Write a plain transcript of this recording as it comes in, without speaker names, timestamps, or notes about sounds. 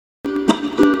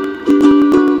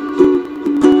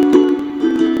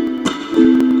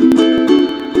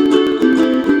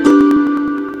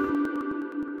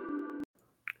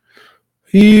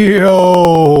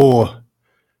Yo,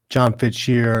 John Fitch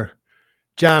here.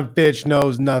 John Fitch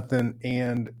knows nothing,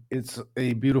 and it's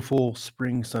a beautiful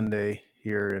spring Sunday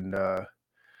here in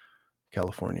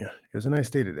California. It was a nice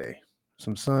day today.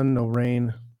 Some sun, no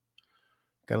rain.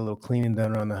 Got a little cleaning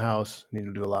done around the house. Need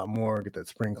to do a lot more. Get that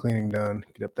spring cleaning done.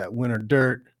 Get up that winter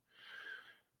dirt.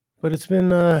 But it's been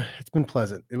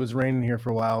pleasant. It was raining here for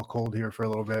a while, cold here for a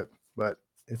little bit, but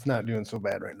it's not doing so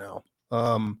bad right now.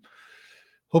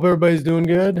 Hope everybody's doing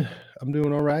good. I'm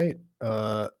doing all right.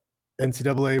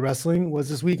 NCAA wrestling was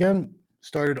this weekend.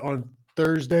 Started on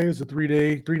Thursday. It was a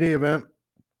three-day event.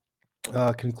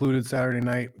 Concluded Saturday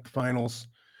night with the finals.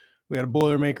 We had a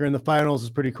Boilermaker in the finals. It's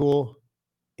pretty cool.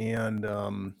 And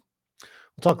we'll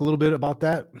talk a little bit about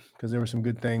that because there were some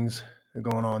good things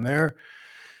going on there.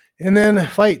 And then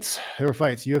fights. There were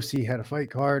fights. UFC had a fight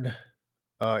card.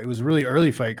 It was a really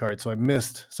early fight card, so I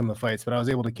missed some of the fights, but I was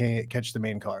able to catch the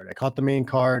main card. I caught the main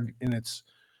card in its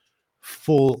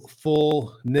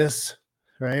fullness,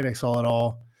 right? I saw it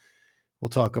all. We'll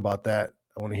talk about that.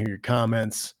 I want to hear your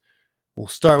comments. We'll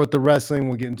start with the wrestling.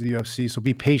 We'll get into the UFC, so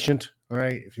be patient, all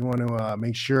right? If you want to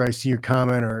make sure I see your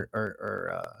comment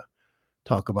or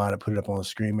talk about it, put it up on the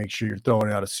screen. Make sure you're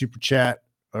throwing out a super chat,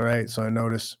 all right? So I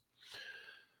notice.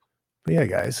 But yeah,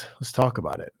 guys, let's talk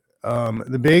about it.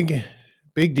 The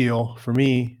big deal for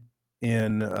me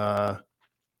in the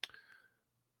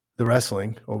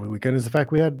wrestling over the weekend is the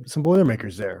fact we had some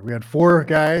Boilermakers there. We had 4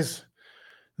 guys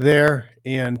there,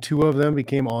 and 2 of them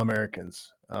became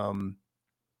All-Americans.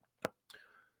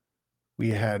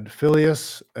 We had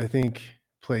Phileas, I think,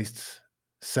 placed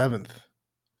 7th,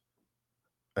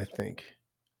 I think.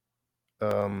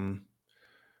 Let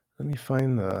me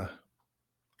find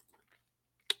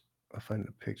I'll find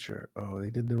the picture. Oh, they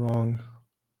did the wrong.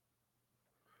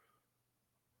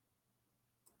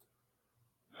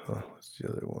 Oh, what's the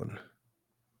other one?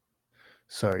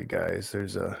 Sorry, guys.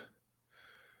 There's a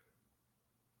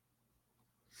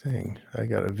thing. I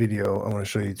got a video I want to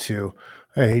show you too.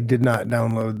 I did not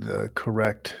download the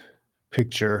correct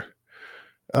picture,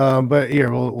 but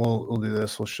here we'll do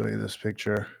this. We'll show you this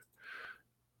picture.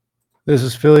 This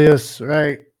is Phileas,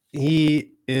 right?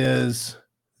 He is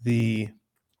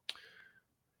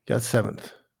got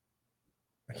 7th.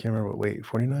 I can't remember what weight,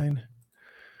 49.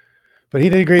 But he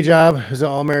did a great job as an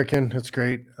All-American. That's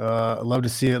great. I love to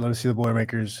see it. Love to see the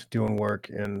Boilermakers doing work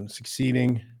and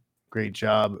succeeding. Great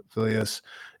job, Phileas.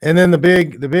 And then the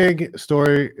big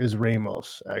story is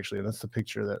Ramos, actually. That's the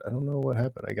picture that I don't know what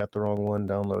happened. I got the wrong one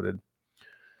downloaded.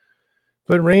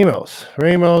 But Ramos,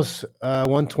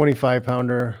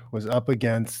 125-pounder, was up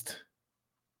against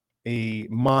a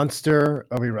monster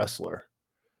of a wrestler.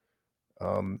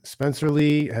 Spencer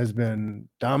Lee has been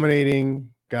dominating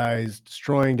guys,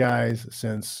 destroying guys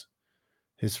since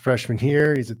his freshman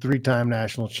year. He's a 3-time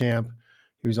national champ.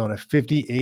 He was on a 58